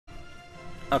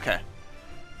Okay.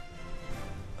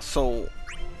 So,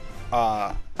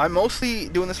 I'm mostly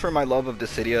doing this for my love of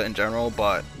Dissidia in general,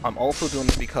 but I'm also doing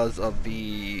this because of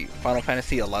the Final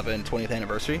Fantasy XI 20th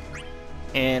anniversary.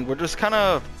 And we're just kind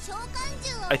of,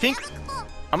 I think,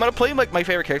 I'm going to play like my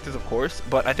favorite characters, of course,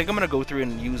 but I think I'm going to go through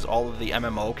and use all of the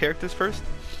MMO characters first.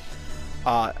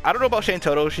 I don't know about Shane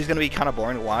Toto. She's going to be kind of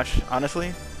boring to watch,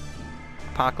 honestly.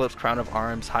 Apocalypse, Crown of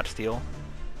Arms, Hot Steel.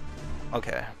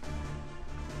 Okay.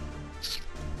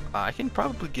 I can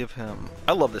probably give him...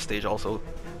 I love this stage also.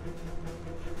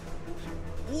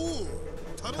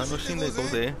 Time machine de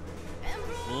Gode.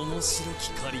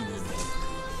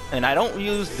 And I don't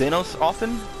use Zenos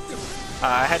often.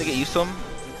 I had to get used to him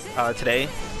today.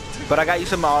 But I got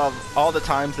used to him all the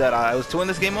times that I was doing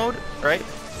this game mode, right?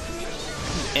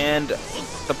 And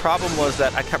the problem was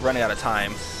that I kept running out of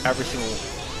time every single...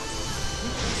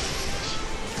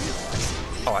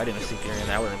 Oh, I didn't see Fury in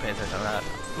that. I wasn't paying attention to that.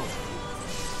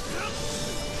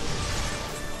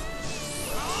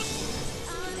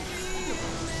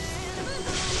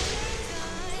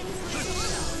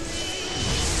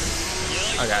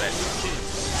 I got it.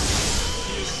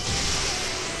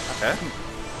 Okay.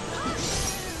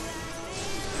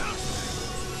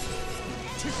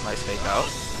 Nice fake out.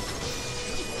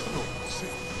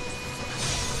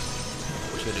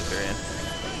 Should do Varian.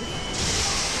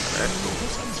 Okay.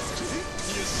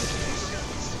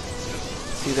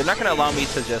 See, they're not gonna allow me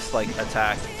to just like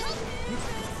attack.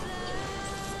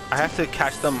 I have to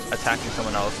catch them attacking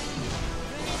someone else.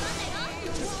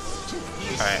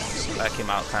 Alright, that came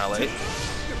out kinda late.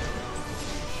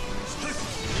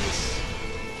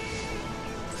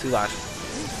 See,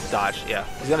 dodge, yeah.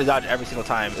 He's gonna dodge every single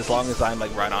time as long as I'm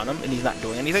like right on him and he's not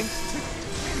doing anything.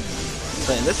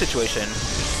 But in this situation,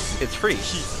 it's free.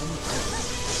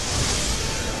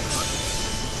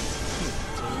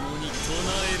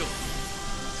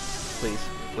 Please,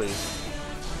 please.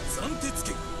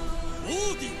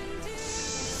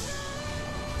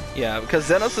 Yeah, because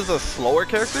Zenos is a slower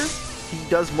character. He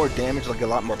does more damage, like a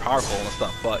lot more powerful and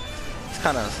stuff, but it's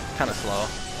kind of slow.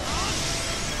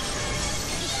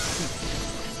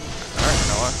 Alright,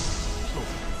 Noah.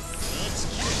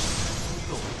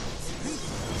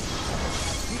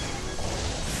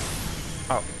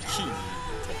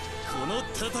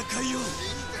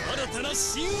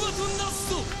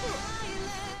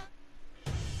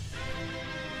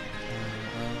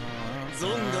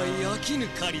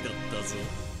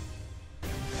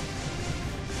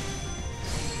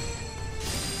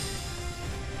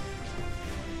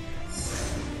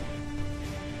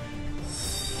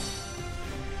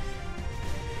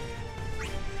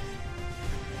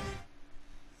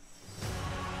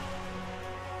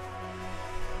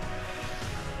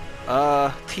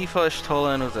 Oh. Tifa,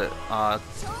 Shtola, was it?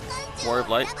 War of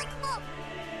Light.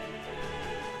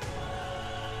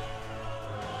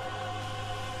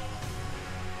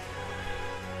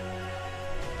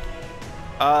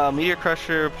 Meteor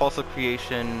Crusher, Pulse of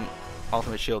Creation,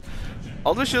 Ultimate Shield.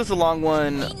 Ultimate Shield's the long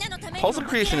one. Pulse of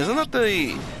Creation, isn't that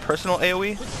the personal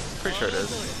AoE? Pretty sure it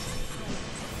is.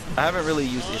 I haven't really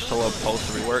used Ishtola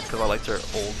Pulse rework because I liked her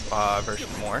old version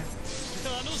more.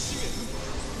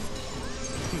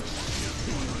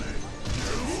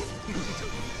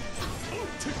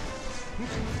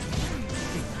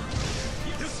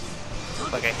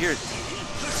 Like I hear it.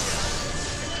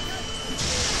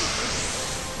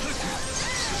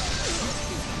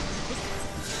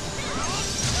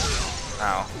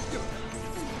 Ow.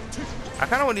 I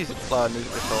kind of want these new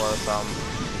Ursulas, I'm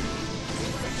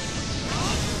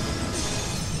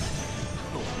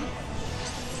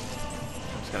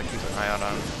just gonna keep an eye out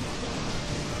on.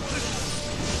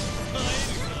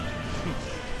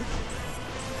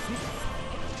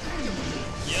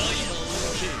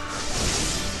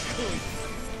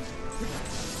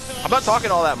 I'm not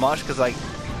talking all that much because like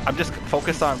I'm just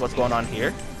focused on what's going on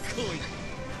here.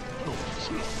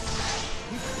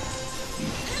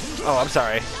 Oh, I'm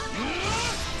sorry.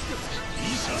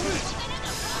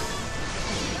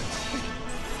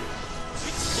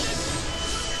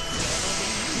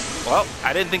 Well,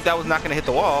 I didn't think that was not going to hit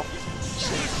the wall.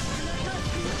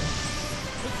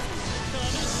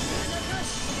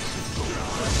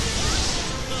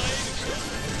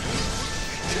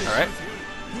 All right.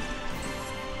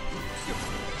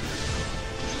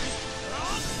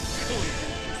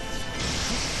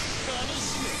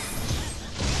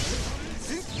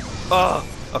 Oh,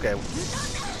 okay.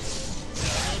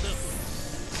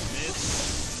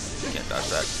 Can't dodge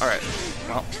that. Alright.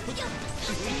 Well.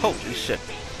 Holy shit.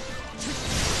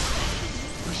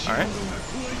 Alright.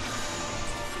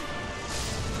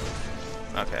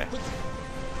 Okay.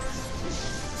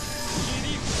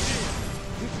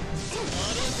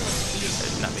 I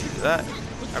did not mean to do that.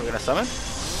 Are we gonna summon?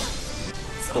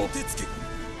 Cool.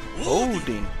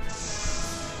 Loading.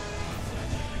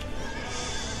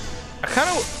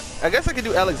 I guess I could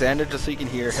do Alexander just so you can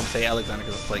hear him say Alexander,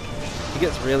 because it's like he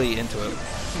gets really into it.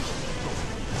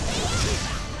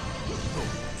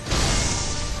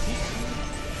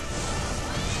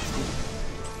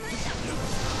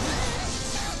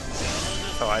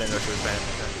 Oh, I didn't know she was paying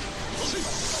attention.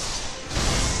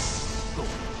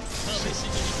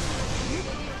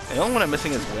 The only one I'm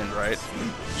missing is wind, right?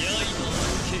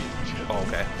 Oh,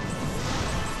 okay.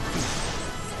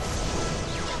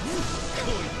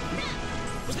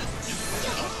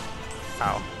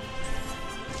 Ow.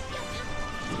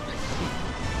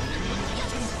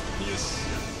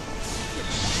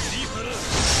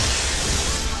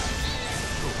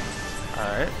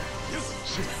 Alright.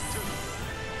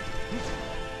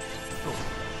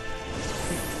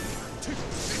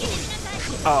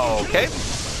 Oh, okay.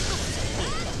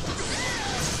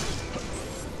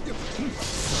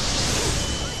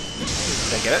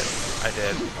 Did I get it? I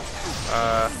did.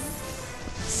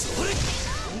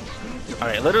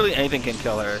 Alright, literally anything can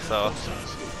kill her, so.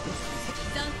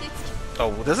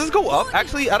 Oh, does this go up?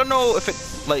 Actually, I don't know if it,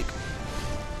 like.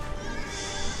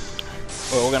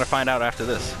 Well, we're gonna find out after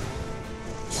this.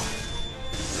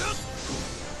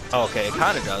 Oh, okay, it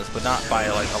kinda does, but not by,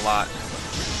 like, a lot.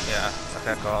 Yeah,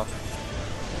 okay, cool.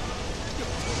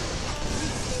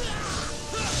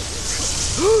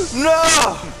 No!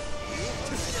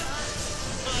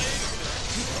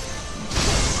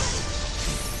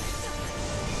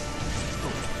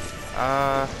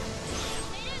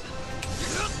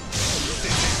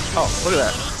 Oh, look at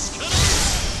that.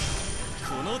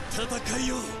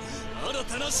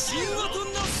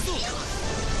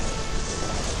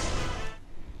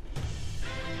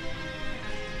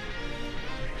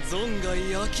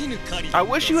 I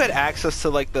wish you had access to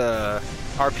like the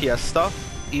RPS stuff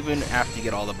even after you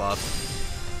get all the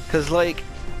buffs. Cause like,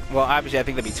 well obviously I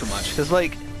think that'd be too much. Cause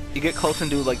like, you get close and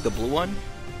do like the blue one,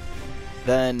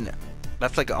 then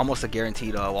that's like almost a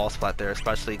guaranteed wall splat there,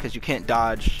 especially because you can't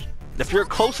dodge. If you're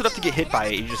close enough to get hit by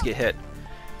it, you just get hit.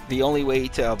 The only way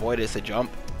to avoid it is to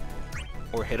jump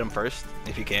or hit him first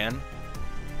if you can.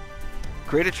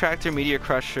 Great Attractor, Meteor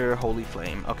Crusher, Holy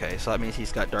Flame. Okay, so that means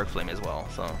he's got Dark Flame as well.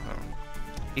 So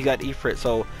he got Ifrit.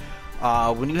 So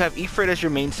when you have Ifrit as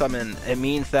your main summon, it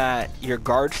means that your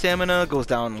guard stamina goes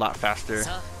down a lot faster,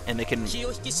 and they can. I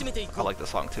like this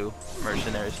song too.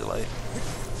 Mercenaries Delight.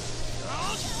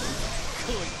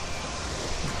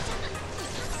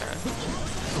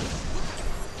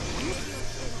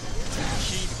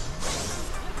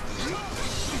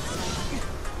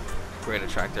 Great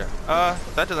Attractor.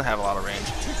 That doesn't have a lot of range.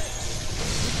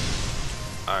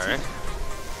 Alright.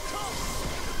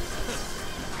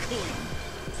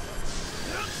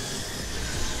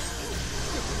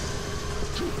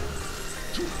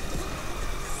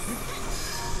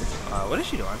 What is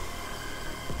she doing?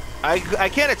 I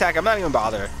can't attack. I'm not even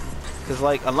bother. Because,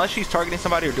 like, unless she's targeting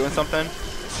somebody or doing something.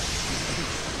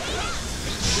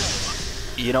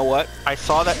 You know what? I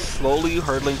saw that slowly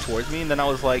hurtling towards me, and then I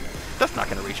was like, that's not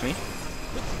going to reach me.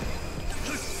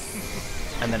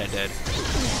 And then it did.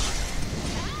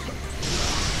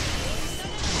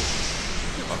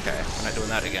 Okay, I'm not doing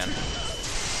that again.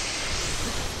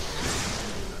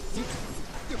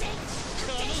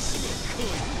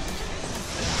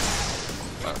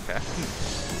 Okay.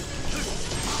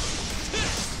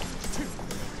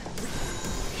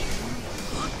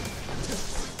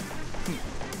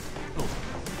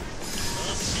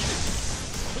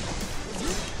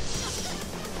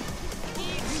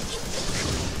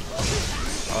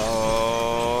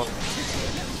 Oh.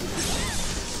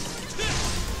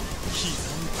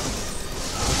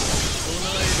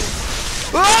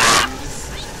 Ah!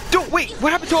 Don't wait.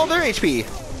 What happened to all their HP?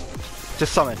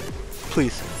 Just summon,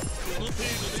 please.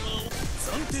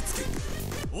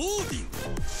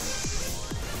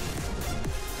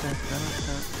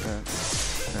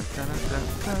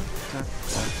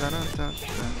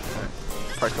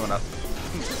 Price coming up.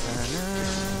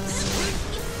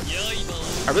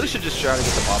 I really should just try to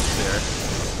get the boss there.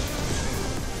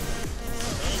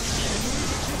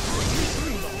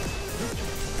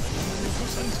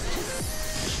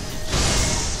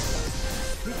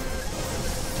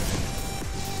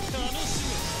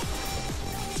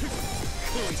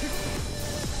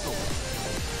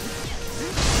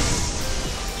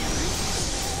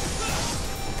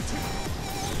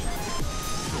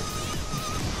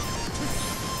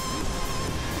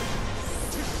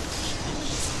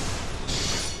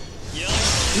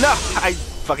 No, I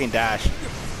fucking dashed.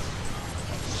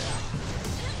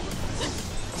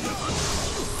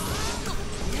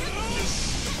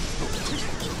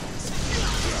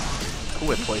 Cool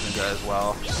with poison good as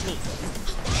well.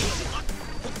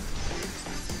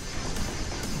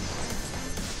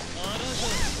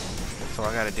 So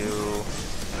I gotta do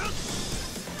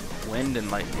wind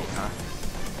and lightning, huh?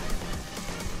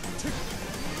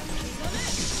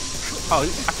 Oh,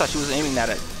 I thought she was aiming that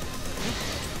at.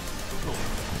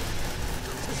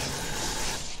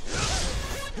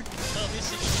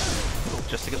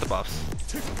 Just to get the buffs.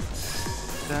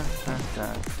 Dun, dun,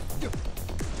 dun.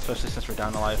 Especially since we're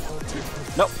down to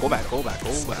life. Nope, go back, go back,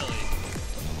 go back.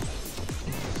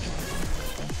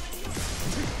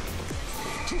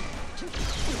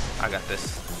 I got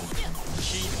this.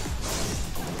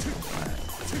 Alright.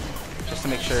 Just to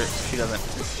make sure she doesn't.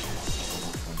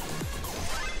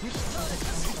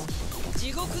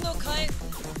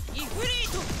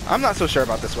 I'm not so sure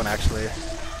about this one actually.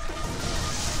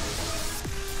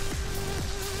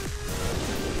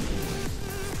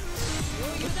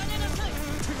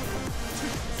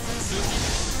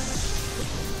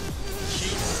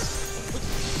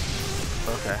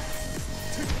 Okay.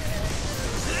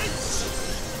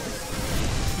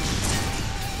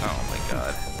 Oh my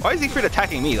god. Why is Siegfried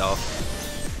attacking me though?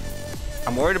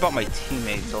 I'm worried about my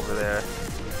teammates over there.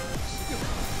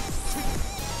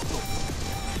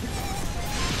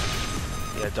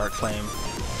 Yeah, Dark Flame.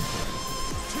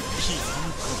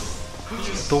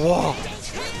 The wall!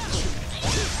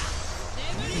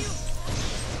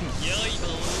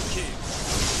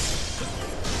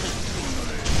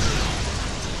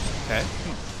 Okay.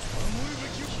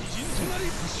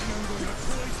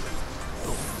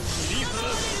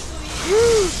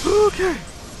 Okay.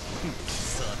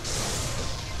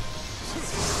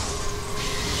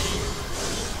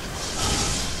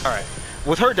 Alright.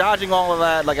 With her dodging all of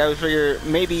that, like I was figure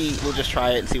maybe we'll just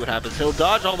try it and see what happens. He'll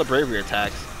dodge all the bravery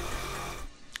attacks.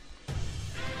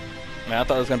 Man, I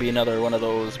thought it was gonna be another one of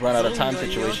those run out of time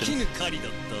situations.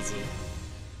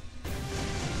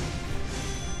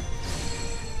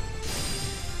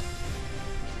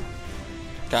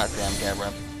 Goddamn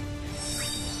Gabriel.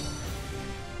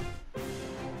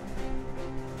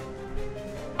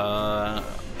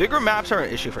 Bigger maps are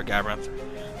an issue for Gabriel.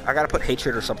 I gotta put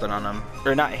hatred or something on them.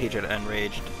 Or not hatred,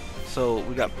 enraged. So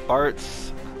we got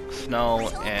Bart's, Snow,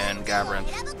 and Gabriel.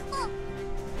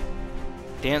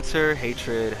 Dancer,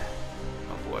 hatred.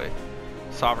 Oh boy.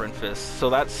 Sovereign Fist.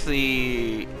 So that's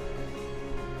the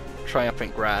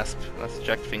Triumphant Grasp. That's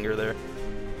eject finger there.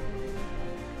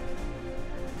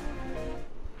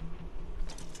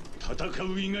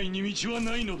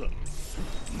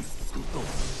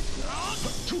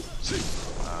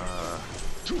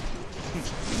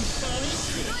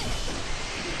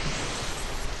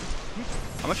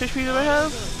 How much HP do they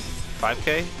have?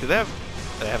 5k? Do they have?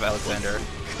 They have Alexander.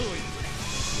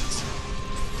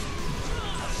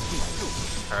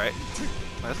 Alright.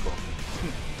 That's cool.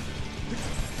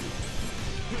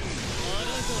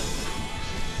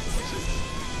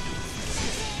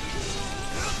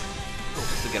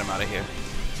 Just to get him out of here.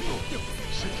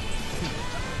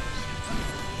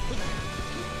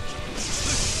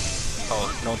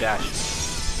 Oh, no dash.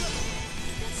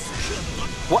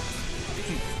 What?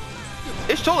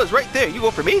 Ishtola is right there. You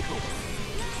go for me?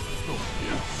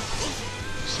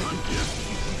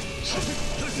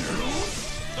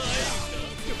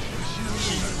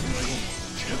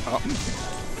 Oh.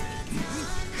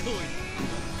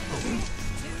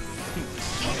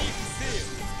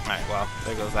 Alright, well,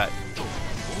 there goes that.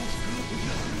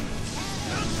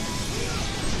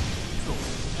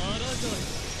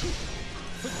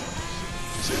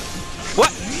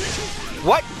 What?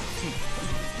 What?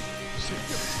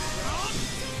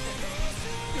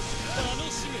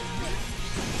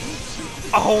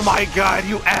 Oh my god,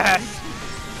 you ass!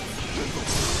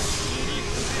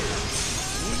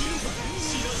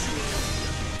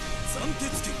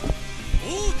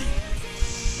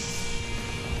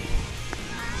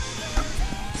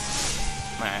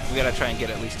 Man, we gotta try and get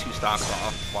at least 2 stocks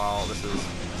off while this is...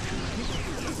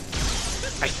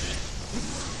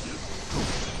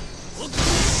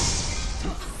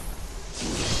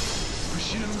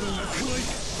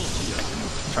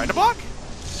 Trying to block?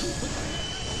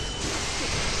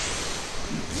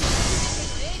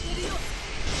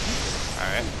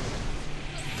 Alright.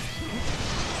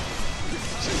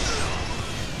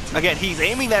 Again, he's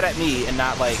aiming that at me and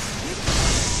not like...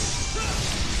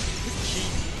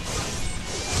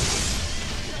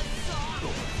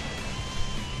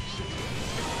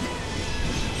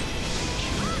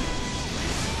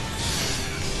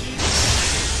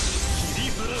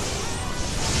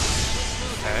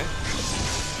 Okay.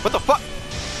 What the fuck?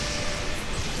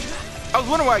 I was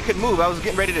wondering why I couldn't move. I was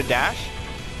getting ready to dash.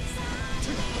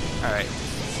 Alright.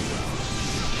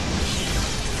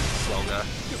 slow guy.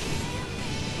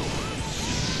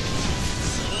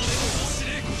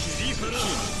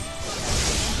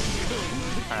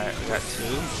 Alright, we got 2.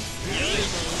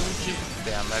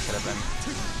 Damn, that could have been.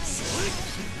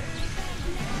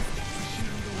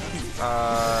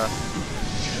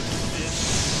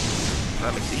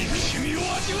 Let me see.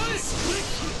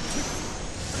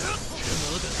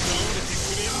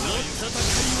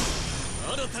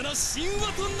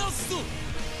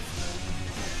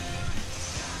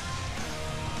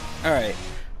 Alright.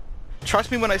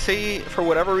 Trust me when I say, for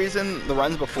whatever reason, the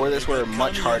runs before this were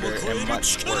much harder and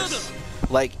much worse.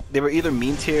 Like, they were either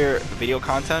meme tier video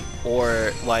content,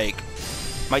 or, like,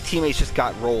 my teammates just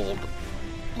got rolled.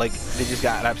 Like, they just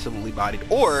got absolutely bodied.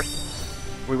 Or,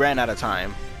 we ran out of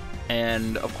time.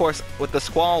 And, of course, with the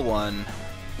Squall one,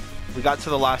 we got to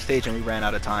the last stage and we ran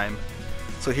out of time.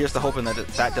 So here's the hoping that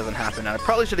that doesn't happen. And I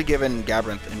probably should have given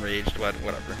Gabrynth Enraged, but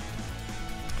whatever.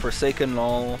 Forsaken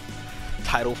Null,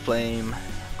 Tidal Flame,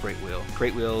 Great Wheel.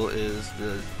 Great Wheel is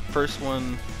the first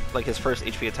one, like his first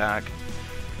HP attack.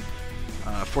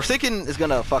 Forsaken is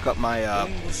gonna fuck up my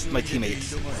my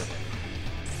teammates,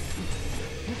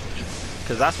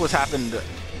 because that's what's happened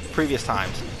previous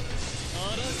times.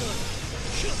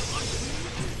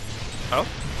 Oh,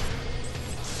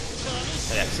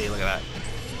 yeah, see, look at that.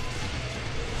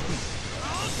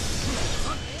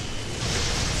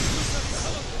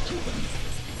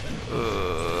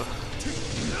 Uh,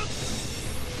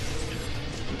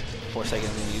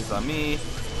 Forsaken's gonna use on me.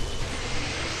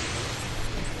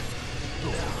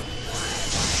 Alright,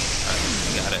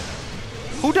 got it.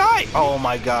 Who died? Oh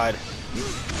my god.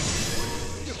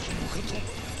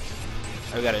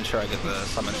 I gotta ensure I get the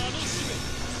summon.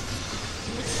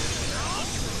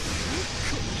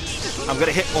 I'm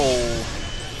gonna hit. Oh.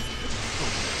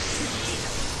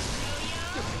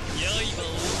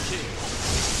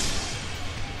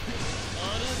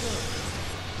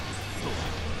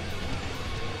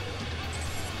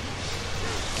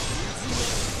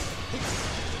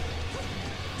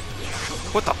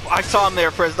 What the f— I saw him there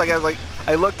for a second.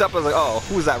 I looked up and was like, oh,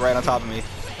 who's that right on top of me?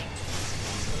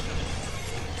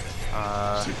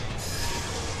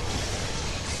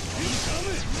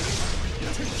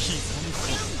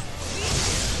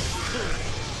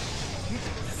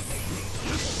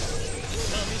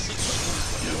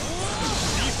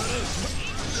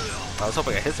 I was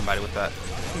hoping I hit somebody with that.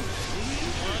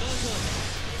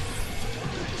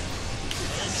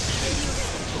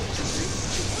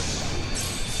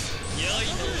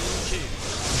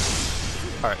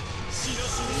 Alright.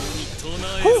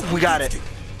 Whew, we got it.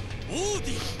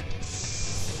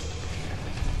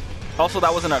 Also,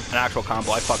 that wasn't an actual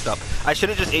combo. I fucked up. I should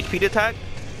have just HP'd attack,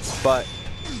 but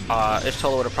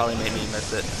Ishtola would have probably made me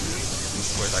miss it.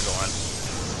 Where's that going?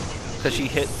 Because she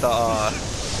hit the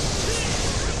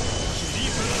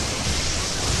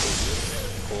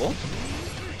cool.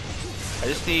 I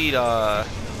just need oh,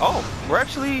 we're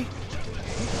actually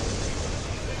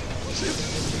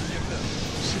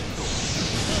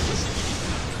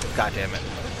God damn it.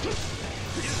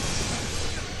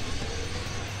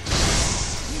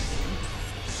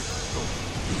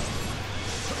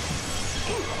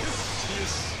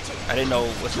 I didn't know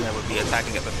which one would be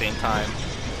attacking at the same time.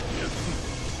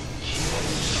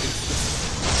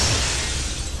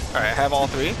 Alright, I have all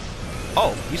 3.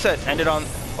 Oh, you said ended on.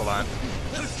 Hold on.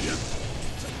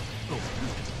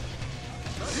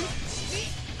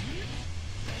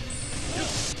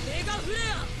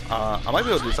 I might be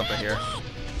able to do something here.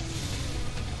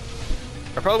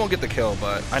 I probably won't get the kill,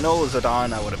 but I know it was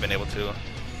Zidane, I would have been able to.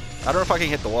 I don't know if I can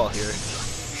hit the wall here.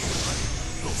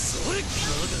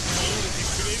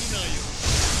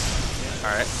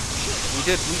 Alright. We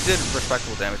did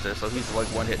respectable damage there, so he's like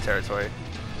one-hit territory.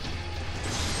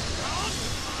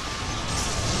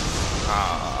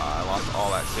 Ah, I lost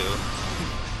all that too.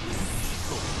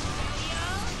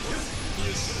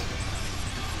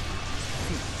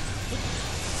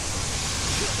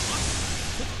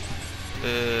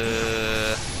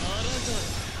 Okay.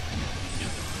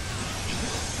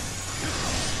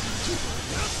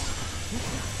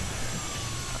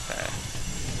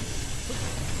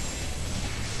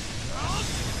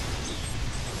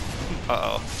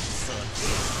 Uh-oh.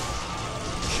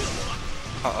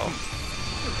 Uh-oh.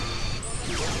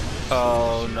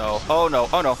 Oh no. Oh no.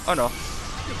 Oh no. Oh no.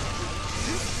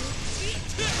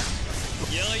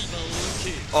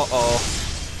 Uh-oh.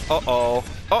 Uh-oh.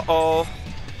 Uh-oh.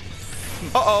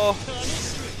 Uh-oh.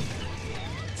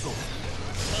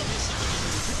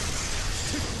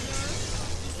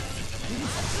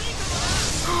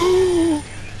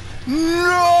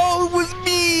 No, it was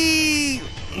me!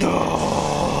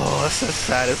 Oh, that's the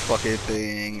saddest fucking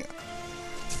thing.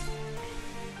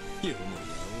 よもや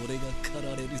俺が狩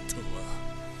られると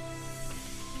は。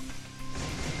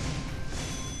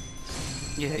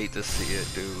 You hate to see it,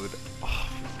 dude. Oh,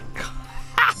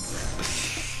 God.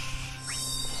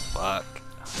 Fuck.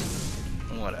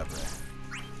 Whatever.